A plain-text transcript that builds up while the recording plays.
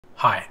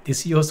Hi, this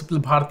is your Supil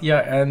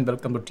Bhartiya and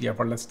welcome to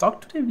TFR Let's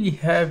Talk. Today we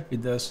have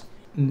with us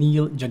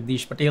Neil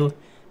Jagdish Patel,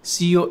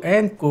 CEO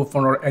and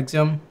co-founder of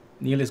Axiom.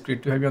 Neil, it's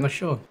great to have you on the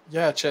show.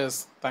 Yeah,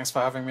 cheers. Thanks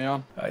for having me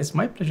on. It's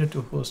my pleasure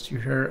to host you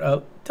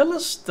here. Tell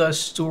us the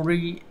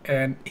story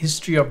and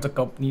history of the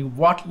company.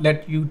 What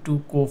led you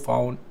to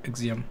co-found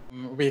Axiom?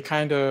 We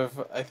kind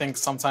of, I think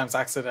sometimes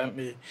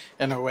accidentally,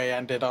 in a way,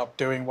 ended up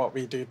doing what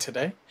we do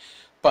today.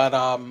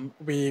 But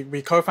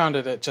we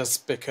co-founded it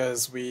just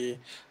because we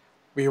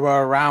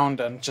were around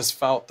and just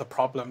felt the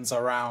problems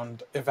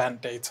around event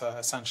data,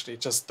 essentially,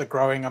 just the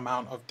growing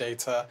amount of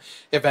data.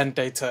 Event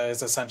data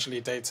is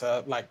essentially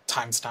data like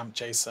timestamp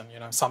JSON.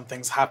 You know,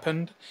 something's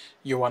happened,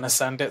 you want to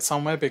send it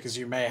somewhere because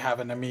you may have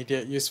an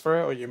immediate use for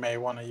it or you may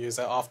want to use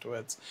it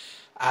afterwards.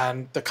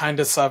 And the kind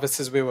of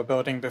services we were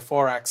building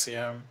before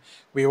Axiom,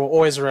 we were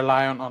always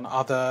reliant on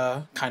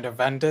other kind of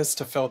vendors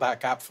to fill that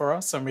gap for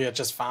us. And we had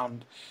just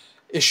found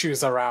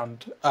issues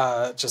around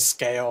just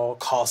scale,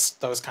 cost,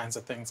 those kinds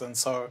of things. And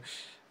so,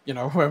 you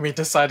know, when we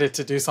decided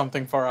to do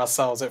something for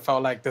ourselves, it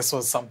felt like this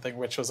was something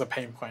which was a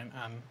pain point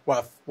and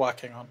worth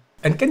working on.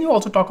 And can you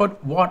also talk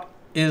about what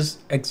is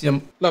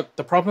Axiom? Look,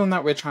 the problem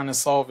that we're trying to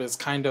solve is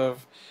kind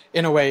of,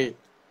 in a way,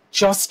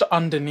 just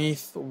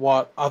underneath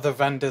what other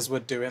vendors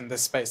would do in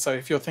this space. So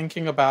if you're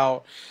thinking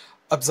about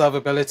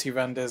observability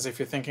vendors, if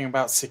you're thinking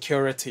about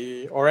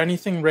security or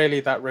anything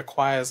really that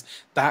requires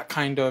that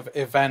kind of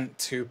event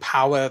to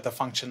power the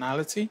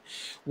functionality,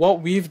 what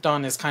we've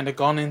done is kind of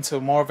gone into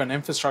more of an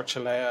infrastructure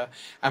layer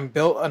and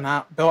built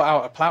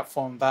out a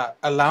platform that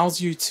allows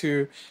you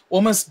to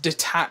almost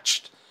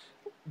detach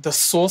the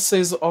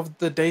sources of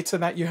the data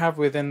that you have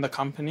within the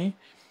company,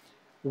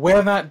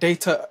 where that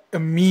data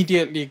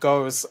immediately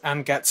goes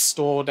and gets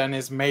stored and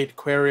is made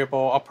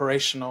queryable,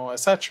 operational,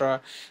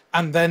 etc.,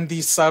 and then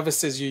these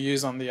services you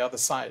use on the other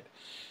side.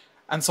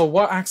 And so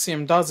what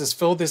Axiom does is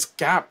fill this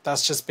gap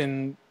that's just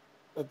been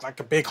like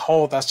a big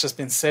hole that's just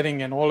been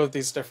sitting in all of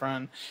these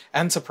different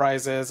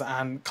enterprises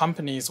and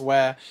companies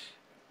where,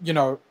 you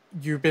know,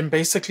 you've been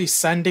basically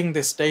sending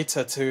this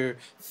data to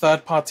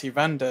third-party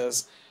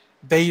vendors.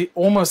 They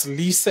almost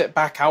lease it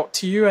back out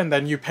to you and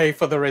then you pay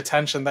for the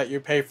retention that you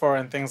pay for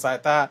and things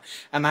like that.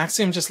 And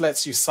Axiom just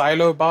lets you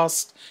silo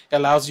bust. It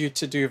allows you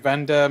to do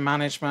vendor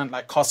management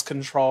like cost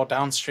control,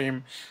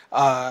 downstream,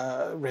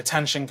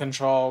 retention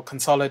control,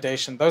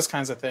 consolidation, those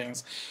kinds of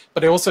things.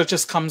 But it also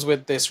just comes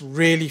with this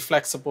really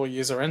flexible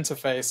user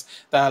interface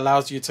that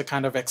allows you to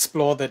kind of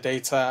explore the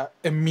data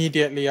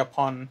immediately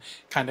upon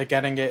kind of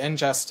getting it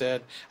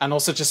ingested and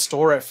also just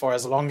store it for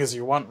as long as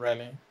you want,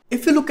 really.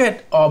 If you look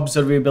at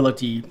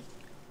observability,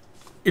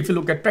 if you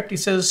look at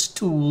practices,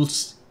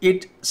 tools,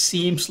 it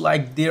seems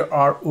like there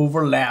are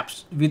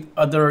overlaps with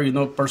other,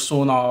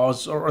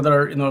 personas or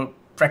other,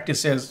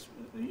 practices.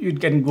 You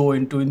can go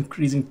into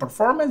increasing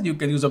performance. You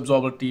can use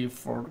observability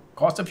for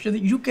cost efficiency.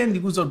 You can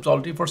use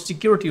observability for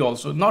security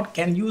also. Not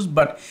can use,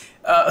 but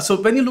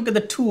so when you look at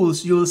the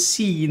tools, you'll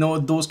see,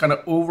 those kind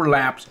of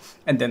overlaps.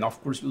 And then,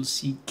 of course, you'll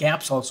see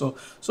gaps also.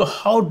 So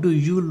how do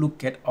you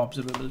look at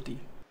observability?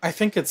 I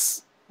think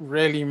it's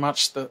really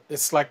much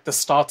it's like the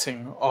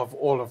starting of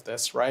all of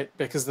this, right?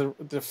 Because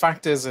the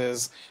fact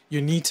is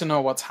you need to know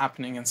what's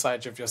happening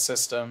inside of your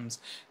systems.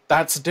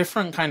 That's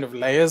different kind of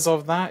layers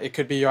of that. It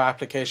could be your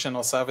application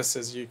or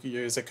services you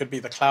use. It could be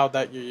the cloud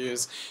that you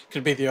use. It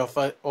could be the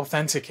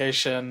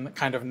authentication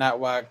kind of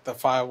network, the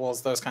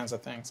firewalls, those kinds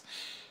of things.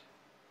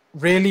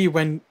 Really,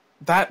 when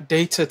that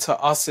data to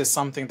us is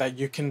something that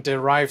you can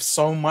derive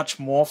so much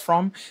more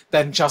from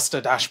than just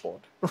a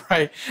dashboard,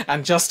 right?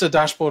 And just a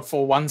dashboard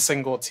for one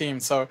single team.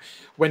 So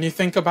when you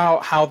think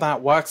about how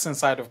that works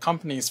inside of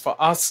companies, for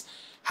us,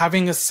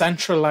 having a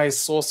centralized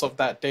source of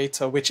that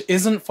data, which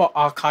isn't for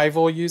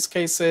archival use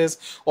cases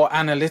or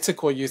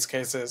analytical use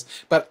cases,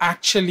 but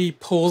actually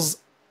pulls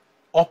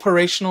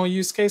operational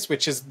use case,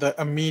 which is the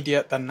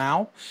immediate, the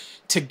now,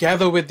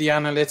 together with the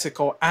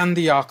analytical and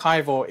the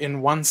archival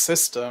in one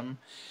system.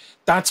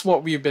 That's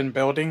what we've been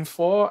building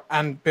for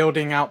and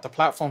building out the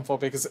platform for,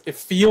 because it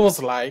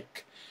feels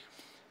like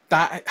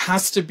that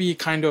has to be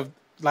kind of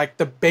like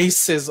the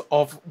basis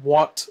of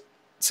what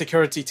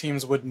security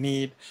teams would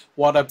need,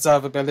 what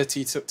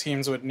observability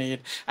teams would need,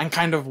 and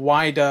kind of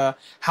wider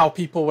how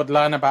people would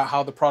learn about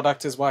how the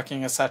product is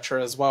working,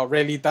 etc. as well.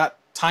 Really, that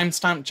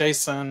timestamp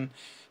JSON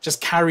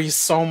just carries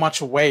so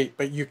much weight,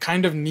 but you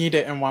kind of need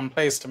it in one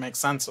place to make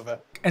sense of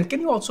it. And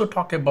can you also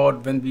talk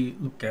about when we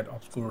look at,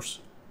 of course,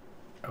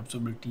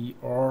 observability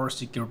or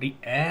security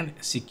and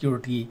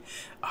security,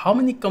 how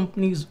many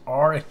companies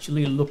are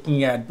actually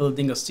looking at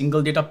building a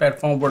single data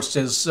platform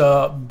versus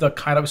the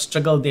kind of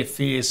struggle they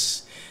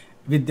face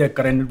with their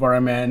current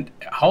environment,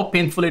 how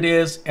painful it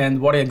is, and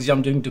what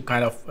Axiom doing to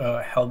kind of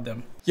help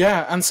them?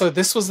 Yeah, and so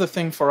this was the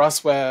thing for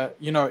us where,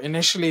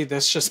 initially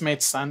this just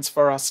made sense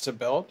for us to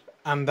build.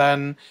 And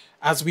then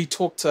as we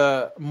talk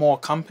to more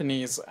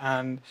companies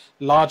and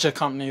larger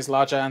companies,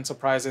 larger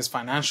enterprises,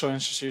 financial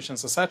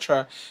institutions,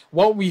 etc.,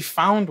 what we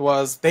found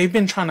was they've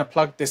been trying to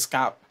plug this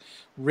gap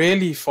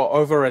really for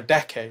over a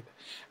decade.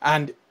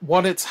 And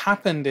what it's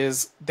happened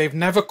is they've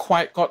never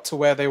quite got to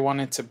where they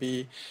wanted to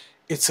be.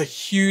 It's a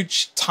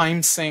huge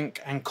time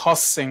sink and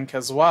cost sink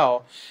as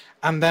well.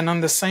 And then in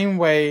the same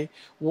way,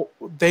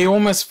 they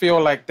almost feel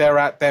like they're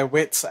at their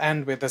wits'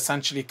 end with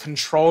essentially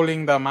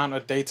controlling the amount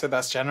of data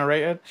that's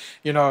generated.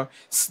 You know,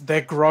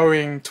 they're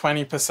growing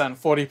 20%,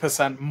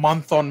 40%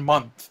 month on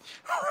month,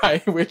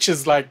 right? Which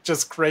is like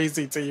just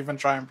crazy to even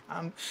try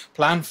and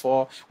plan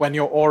for when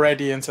you're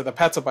already into the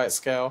petabyte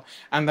scale.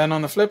 And then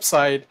on the flip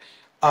side,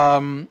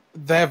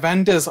 their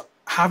vendors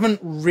haven't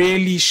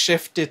really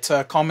shifted to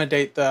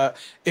accommodate the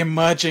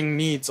emerging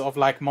needs of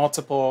like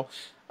multiple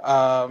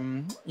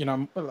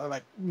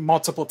like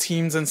multiple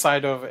teams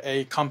inside of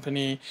a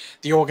company,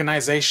 the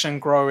organization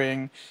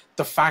growing,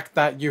 the fact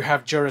that you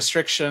have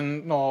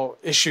jurisdiction or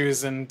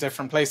issues in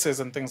different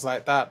places and things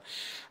like that.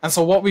 And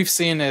so what we've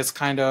seen is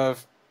kind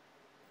of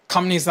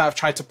companies that have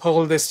tried to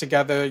pull this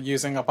together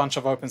using a bunch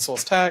of open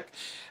source tech,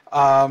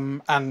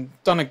 and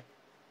done a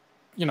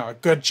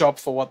good job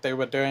for what they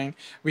were doing.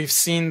 We've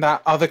seen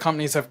that other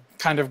companies have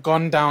kind of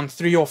gone down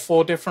 3 or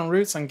 4 different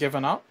routes and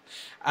given up.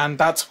 And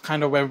that's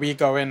kind of where we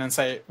go in and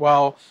say,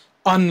 well,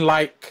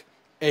 unlike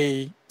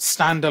a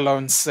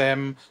standalone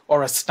SIM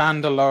or a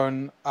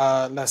standalone,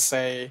 let's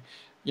say,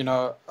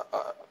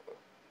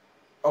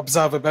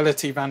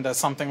 observability vendor,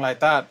 something like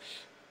that,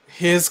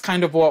 here's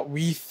kind of what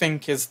we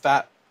think is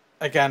that,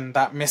 again,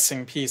 that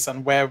missing piece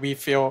and where we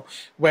feel,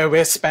 where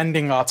we're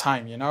spending our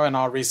time, and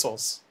our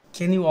resource.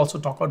 Can you also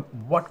talk about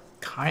what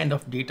kind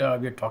of data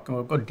we're talking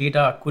about? Because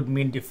data could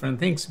mean different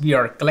things. We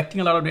are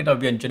collecting a lot of data,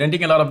 we are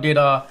generating a lot of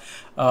data,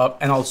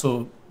 and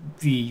also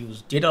we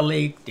use data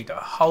lake, data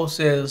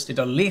houses,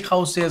 data lake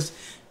houses.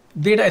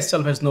 Data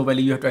itself has no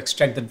value. You have to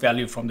extract that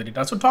value from the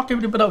data. So talk a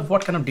little bit about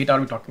what kind of data are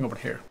we talking about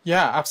here?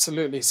 Yeah,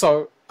 absolutely.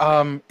 So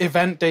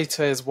event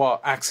data is what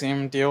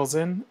Axiom deals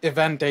in.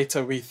 Event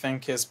data, we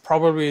think, is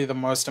probably the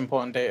most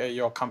important data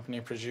your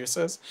company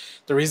produces.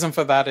 The reason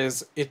for that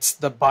is it's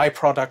the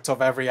byproduct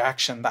of every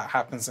action that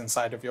happens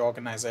inside of your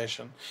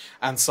organization.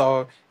 And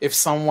so if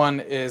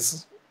someone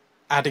is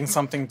adding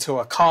something to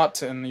a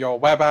cart in your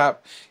web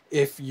app,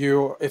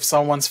 if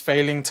someone's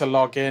failing to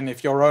log in,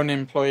 if your own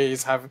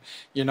employees have,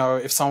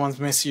 if someone's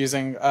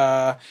misusing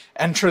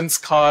entrance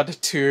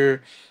card, to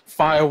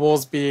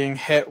firewalls being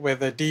hit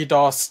with a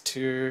DDoS,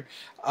 to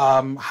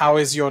how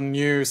is your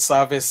new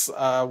service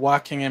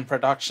working in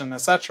production,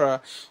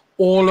 etc.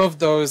 All of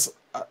those,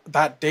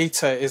 that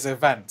data is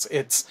events.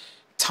 It's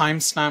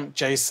timestamped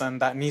JSON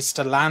that needs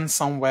to land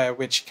somewhere,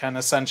 which can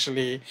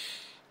essentially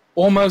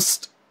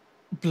almost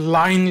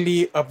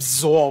blindly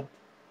absorb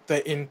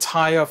the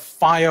entire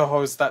fire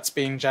hose that's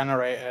being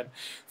generated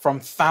from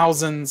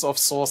thousands of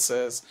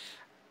sources,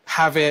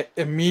 have it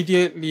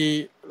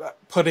immediately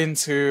put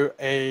into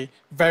a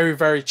very,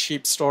 very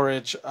cheap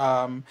storage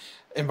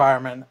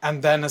environment,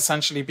 and then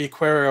essentially be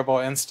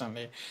queryable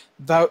instantly.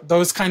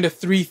 Those kind of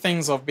 3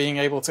 things of being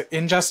able to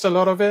ingest a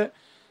lot of it,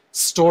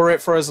 store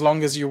it for as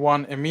long as you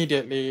want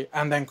immediately,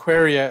 and then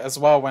query it as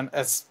well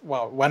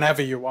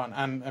whenever you want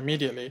and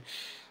immediately.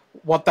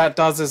 What that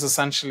does is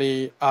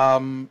essentially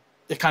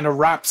it kind of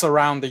wraps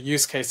around the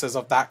use cases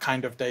of that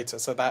kind of data,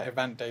 so that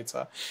event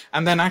data.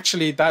 And then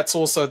actually that's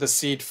also the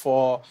seed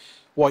for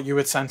what you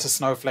would send to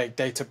Snowflake,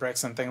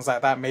 Databricks, and things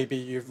like that. Maybe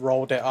you've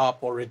rolled it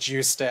up or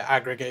reduced it,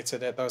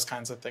 aggregated it, those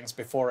kinds of things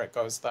before it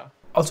goes there.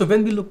 Also,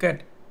 when we look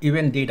at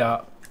event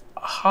data,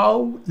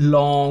 how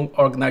long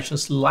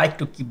organizations like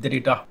to keep the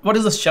data? What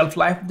is the shelf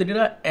life of the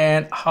data,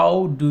 and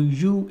how do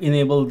you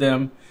enable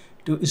them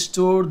to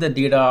store the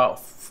data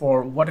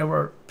for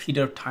whatever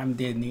period of time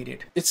they need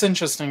it? It's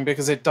interesting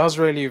because it does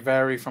really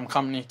vary from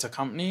company to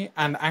company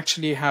and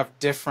actually have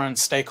different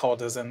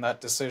stakeholders in that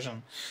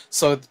decision.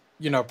 So,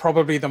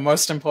 probably the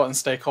most important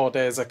stakeholder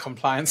is a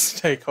compliance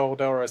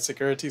stakeholder or a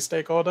security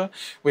stakeholder,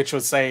 which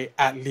would say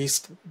at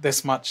least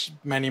this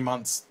many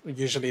months,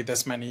 usually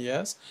this many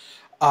years.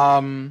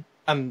 And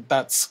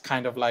that's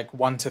kind of like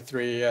 1 to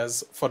 3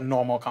 years for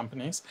normal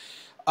companies.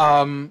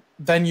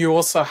 Then you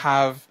also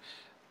have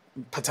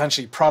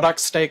potentially product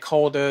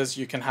stakeholders,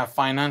 you can have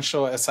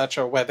financial,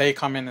 etc., where they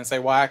come in and say,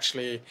 well,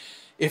 actually,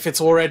 if it's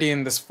already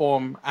in this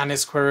form and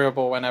it's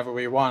queryable whenever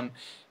we want,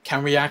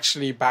 can we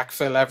actually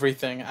backfill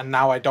everything? And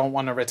now I don't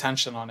want a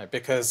retention on it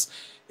because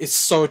it's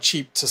so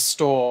cheap to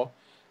store,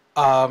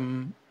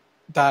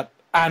 that,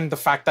 and the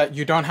fact that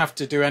you don't have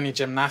to do any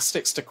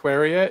gymnastics to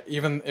query it,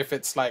 even if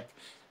it's like,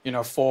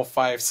 4,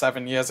 5,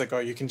 7 years ago,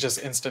 you can just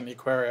instantly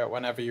query it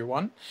whenever you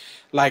want.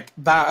 Like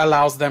that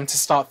allows them to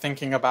start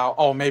thinking about,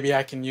 oh, maybe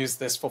I can use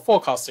this for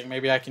forecasting.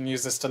 Maybe I can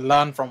use this to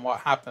learn from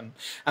what happened.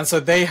 And so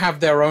they have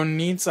their own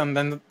needs. And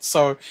then,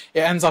 so it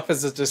ends up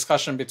as a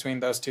discussion between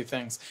those 2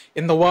 things.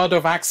 In the world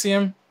of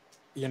Axiom,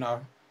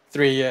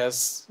 3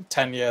 years,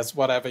 10 years,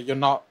 whatever, you're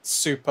not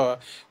super,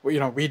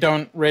 we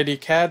don't really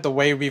care. The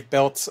way we've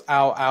built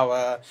out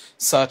our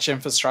search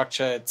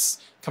infrastructure,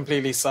 it's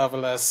completely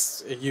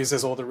serverless. It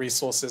uses all the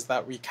resources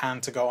that we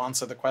can to go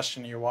answer the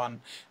question you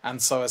want.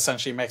 And so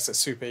essentially makes it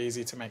super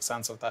easy to make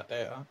sense of that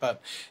data.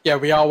 But yeah,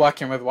 we are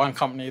working with one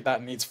company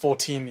that needs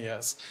 14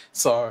 years.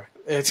 So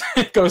it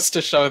goes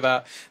to show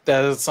that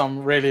there's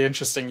some really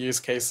interesting use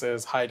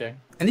cases hiding.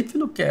 And if you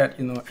look at,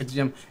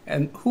 Axiom,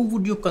 and who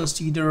would you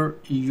consider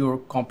your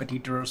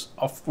competitors?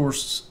 Of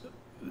course,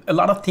 a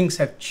lot of things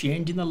have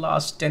changed in the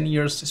last 10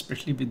 years,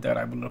 especially with the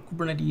arrival of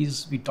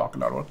Kubernetes. We talk a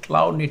lot about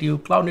cloud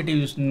native. Cloud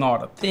native is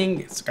not a thing,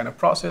 it's a kind of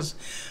process.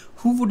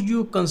 Who would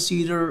you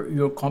consider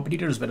your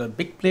competitors, whether a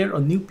big player or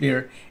new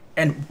player,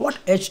 and what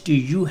edge do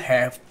you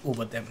have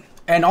over them?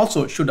 And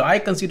also, should I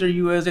consider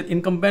you as an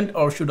incumbent,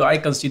 or should I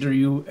consider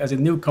you as a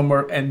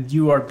newcomer and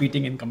you are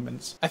beating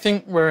incumbents? I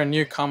think we're a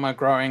newcomer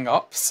growing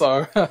up,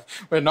 so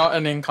we're not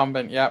an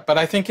incumbent yet. But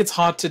I think it's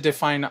hard to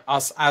define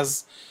us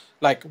as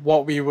like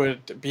what we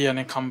would be an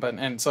incumbent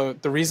in. So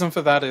the reason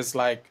for that is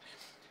like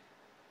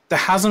there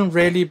hasn't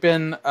really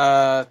been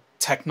a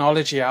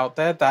technology out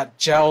there that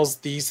gels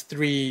these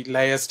three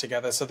layers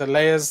together. So the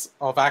layers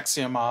of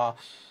Axiom are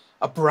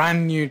a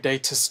brand new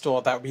data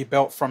store that we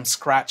built from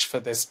scratch for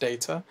this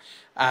data.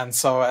 And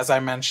so, as I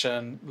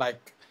mentioned,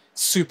 like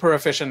super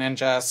efficient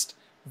ingest,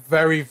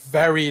 very,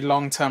 very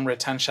long-term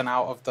retention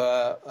out of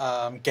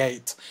the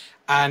gate,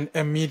 and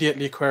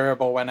immediately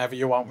queryable whenever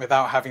you want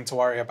without having to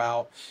worry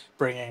about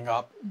bringing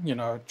up,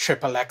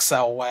 triple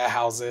XL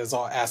warehouses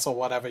or S or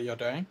whatever you're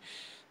doing.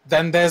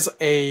 Then there's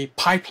a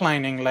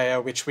pipelining layer,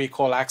 which we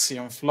call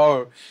Axiom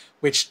Flow,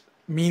 which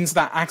means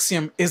that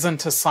Axiom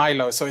isn't a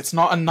silo. So it's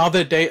not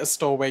another data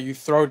store where you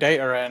throw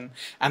data in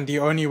and the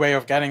only way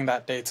of getting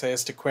that data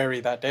is to query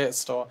that data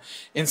store.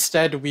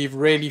 Instead, we've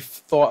really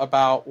thought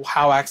about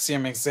how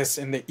Axiom exists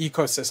in the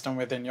ecosystem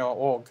within your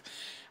org.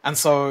 And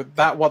so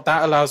what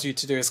that allows you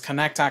to do is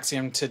connect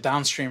Axiom to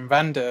downstream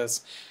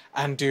vendors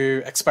and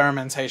do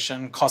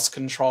experimentation, cost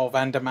control,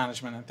 vendor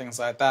management, and things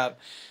like that.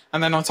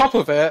 And then on top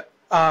of it,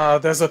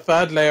 there's a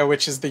third layer,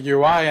 which is the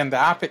UI and the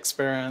app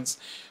experience,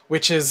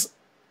 which is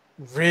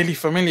really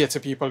familiar to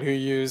people who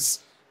use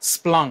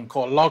Splunk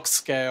or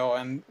LogScale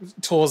and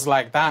tools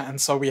like that.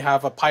 And so we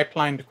have a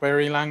pipelined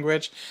query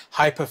language,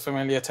 hyper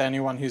familiar to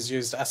anyone who's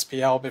used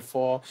SPL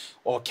before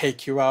or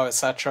KQL,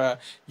 etc.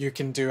 You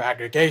can do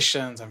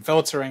aggregations and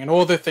filtering and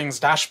all the things,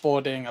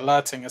 dashboarding,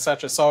 alerting,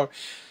 etc. So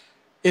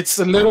it's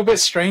a little bit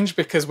strange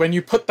because when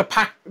you put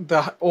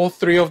all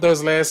three of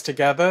those layers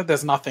together,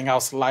 there's nothing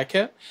else like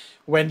it.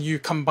 When you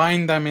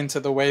combine them into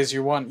the ways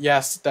you want,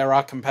 yes, there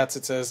are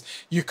competitors.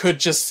 You could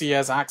just see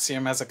as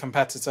Axiom as a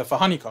competitor for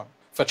Honeycomb,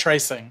 for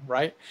tracing,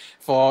 right?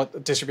 For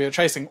distributed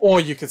tracing.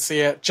 Or you could see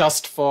it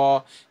just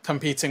for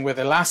competing with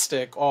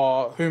Elastic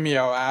or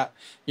Humio at,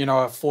 a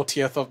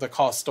 40th of the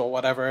cost or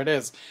whatever it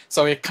is.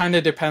 So it kind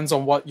of depends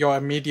on what your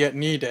immediate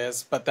need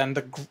is. But then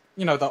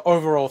the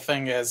overall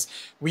thing is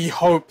we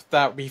hope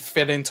that we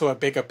fit into a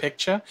bigger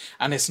picture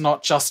and it's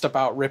not just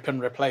about rip and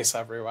replace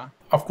everywhere.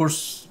 Of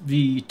course,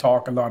 we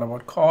talk a lot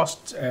about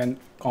costs and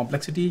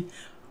complexity.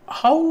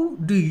 How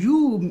do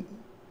you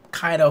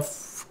kind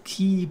of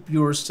keep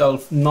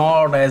yourself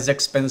not as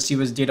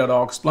expensive as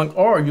Datadog, Splunk,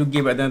 or you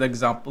give another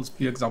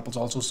few examples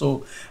also.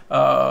 So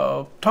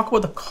talk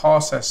about the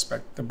cost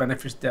aspect, the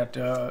benefits that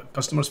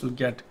customers will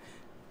get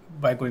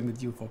by going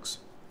with you folks.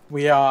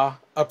 We are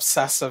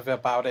obsessive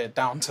about it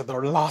down to the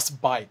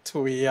last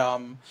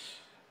byte.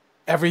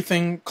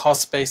 Everything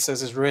cost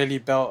basis is really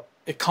built.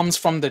 It comes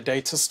from the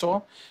data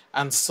store.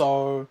 And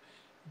so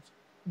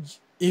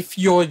if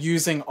you're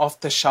using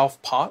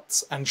off-the-shelf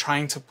parts and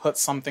trying to put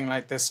something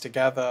like this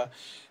together,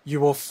 you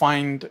will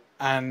find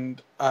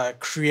and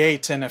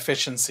create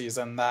inefficiencies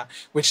in that,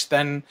 which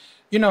then,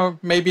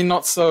 maybe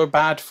not so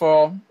bad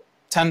for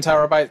 10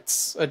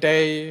 terabytes a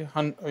day,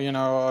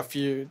 a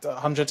few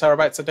 100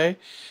 terabytes a day.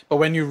 But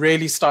when you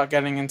really start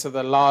getting into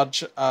the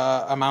large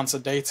amounts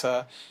of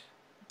data,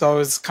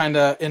 those kind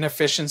of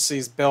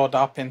inefficiencies build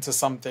up into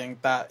something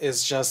that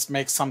is just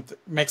makes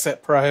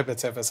it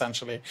prohibitive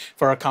essentially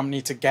for a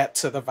company to get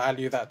to the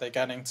value that they're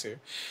getting to.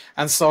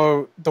 And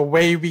so the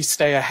way we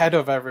stay ahead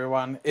of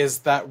everyone is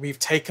that we've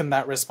taken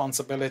that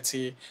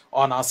responsibility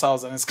on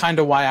ourselves. And it's kind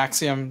of why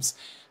Axiom's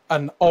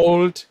an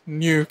old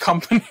new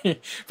company,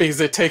 because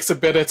it takes a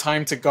bit of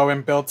time to go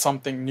and build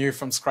something new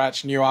from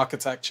scratch, new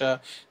architecture,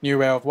 new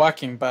way of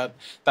working. But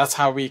that's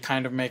how we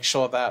kind of make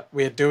sure that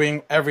we're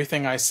doing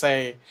everything I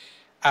say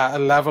at a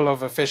level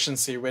of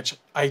efficiency, which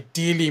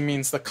ideally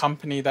means the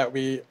company that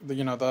the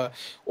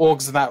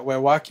orgs that we're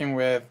working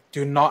with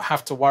do not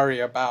have to worry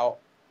about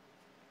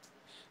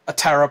a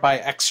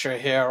terabyte extra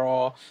here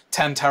or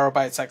 10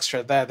 terabytes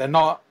extra there. They're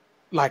not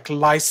like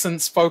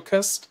license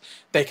focused.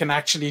 They can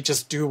actually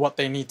just do what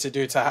they need to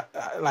do to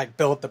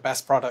build the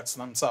best products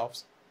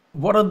themselves.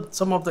 What are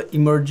some of the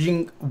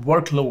emerging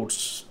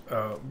workloads?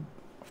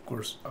 Of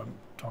course, I'm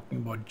talking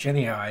about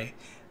GenAI.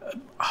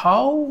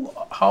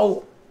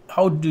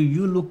 How do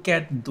you look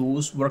at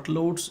those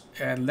workloads?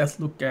 And let's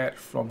look at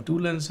from two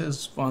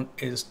lenses. One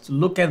is to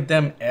look at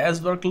them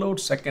as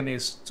workloads. Second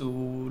is to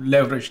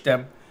leverage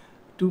them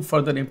to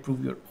further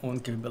improve your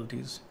own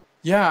capabilities.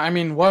 Yeah, I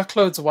mean,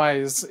 workloads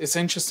wise, it's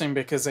interesting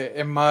because it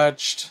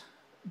emerged,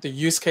 the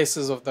use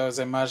cases of those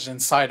emerged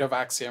inside of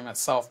Axiom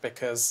itself.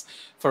 Because,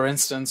 for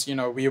instance,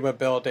 we were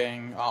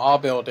building,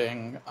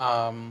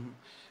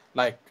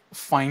 like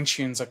fine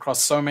tunes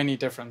across so many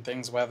different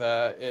things,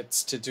 whether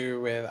it's to do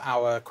with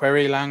our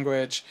query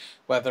language,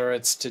 whether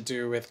it's to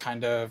do with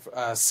kind of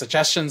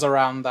suggestions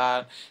around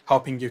that,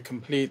 helping you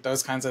complete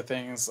those kinds of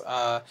things.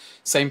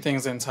 Same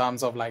things in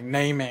terms of like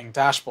naming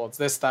dashboards,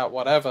 this, that,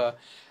 whatever.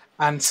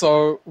 And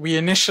so we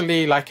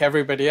initially, like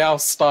everybody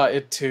else,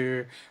 started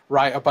to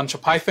write a bunch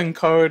of Python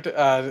code,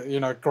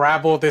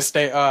 grab all this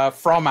data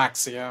from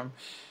Axiom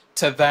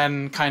to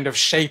then kind of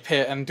shape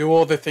it and do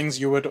all the things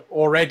you would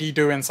already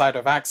do inside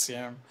of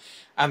Axiom,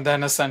 and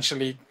then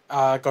essentially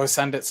go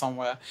send it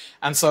somewhere.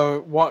 And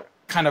so what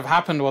kind of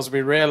happened was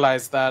we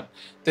realized that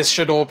this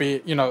should all be,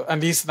 at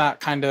least that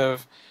kind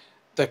of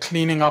the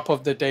cleaning up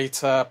of the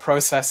data,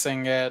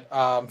 processing it,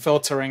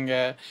 filtering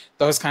it,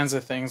 those kinds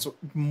of things,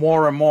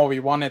 more and more we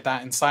wanted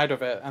that inside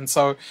of it. And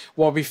so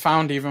what we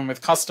found even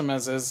with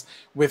customers is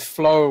with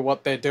Flow,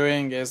 what they're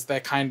doing is they're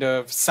kind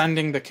of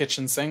sending the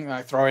kitchen sink,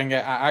 like throwing it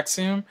at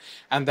Axiom,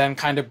 and then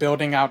kind of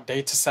building out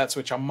data sets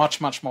which are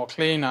much, much more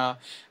cleaner,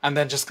 and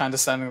then just kind of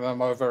sending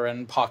them over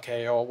in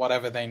Parquet or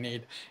whatever they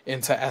need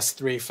into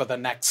S3 for the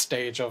next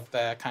stage of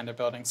their kind of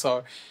building.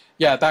 So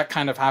yeah, that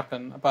kind of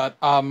happened. But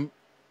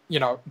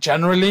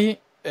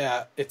generally,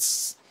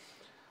 it's,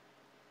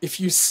 if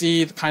you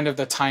see kind of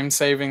the time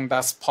saving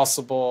that's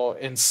possible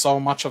in so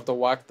much of the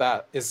work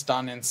that is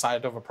done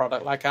inside of a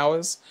product like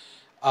ours,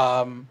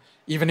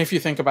 even if you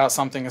think about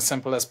something as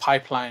simple as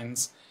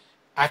pipelines,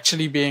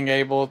 actually being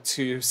able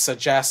to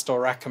suggest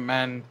or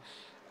recommend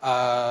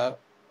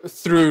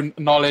through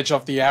knowledge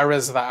of the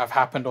errors that have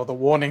happened or the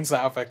warnings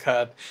that have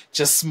occurred,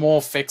 just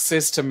small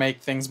fixes to make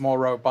things more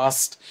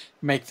robust,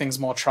 make things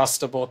more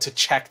trustable, to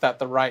check that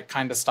the right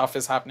kind of stuff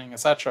is happening,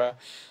 etc.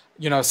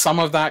 Some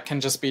of that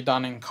can just be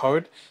done in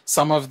code.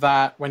 Some of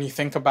that, when you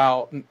think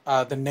about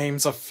the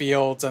names of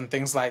fields and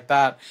things like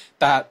that,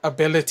 that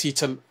ability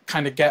to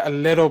kind of get a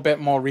little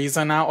bit more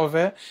reason out of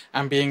it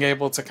and being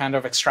able to kind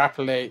of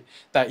extrapolate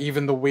that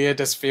even the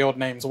weirdest field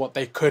names, what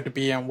they could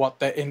be and what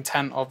the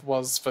intent of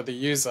was for the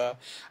user,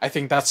 I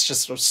think that's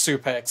just a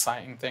super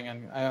exciting thing,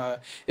 and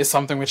is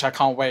something which I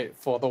can't wait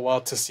for the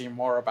world to see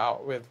more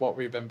about with what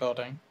we've been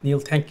building. Neil,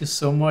 thank you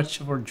so much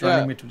for joining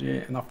Yeah. me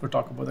today and after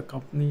talk about the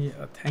company.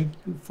 Thank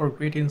you for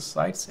great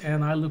insights,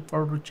 and I look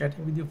forward to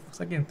chatting with you folks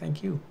again.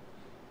 Thank you.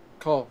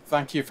 Cool.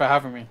 Thank you for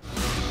having me.